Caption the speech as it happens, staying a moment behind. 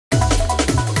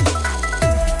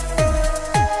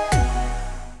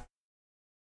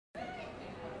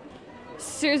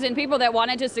Susan, people that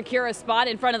wanted to secure a spot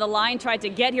in front of the line tried to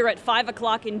get here at 5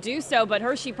 o'clock and do so, but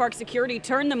Hershey Park security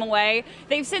turned them away.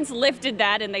 They've since lifted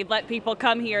that and they've let people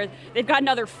come here. They've got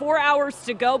another 4 hours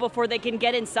to go before they can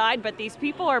get inside, but these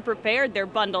people are prepared. They're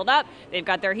bundled up. They've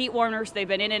got their heat warmers. They've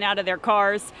been in and out of their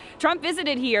cars. Trump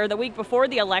visited here the week before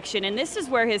the election, and this is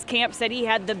where his camp said he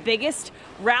had the biggest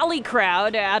rally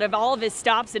crowd out of all of his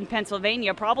stops in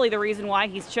Pennsylvania, probably the reason why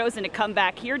he's chosen to come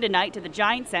back here tonight to the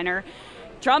Giant Center.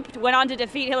 Trump went on to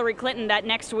defeat Hillary Clinton that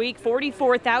next week.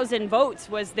 44,000 votes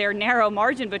was their narrow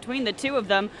margin between the two of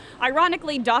them.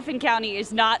 Ironically, Dauphin County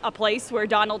is not a place where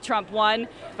Donald Trump won,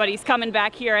 but he's coming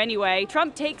back here anyway.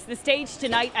 Trump takes the stage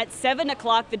tonight at 7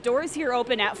 o'clock. The doors here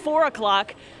open at 4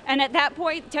 o'clock. And at that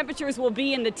point, temperatures will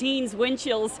be in the teens, wind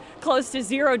chills close to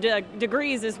 0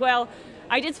 degrees as well.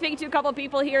 I did speak to a couple of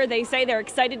people here. They say they're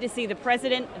excited to see the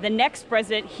president, the next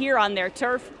president, here on their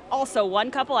turf. Also,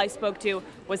 one couple I spoke to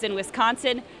was in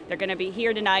Wisconsin. They're going to be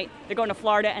here tonight. They're going to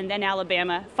Florida and then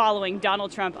Alabama, following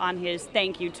Donald Trump on his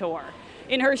thank you tour.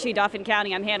 In Hershey, Dauphin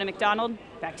County, I'm Hannah McDonald.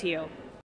 Back to you.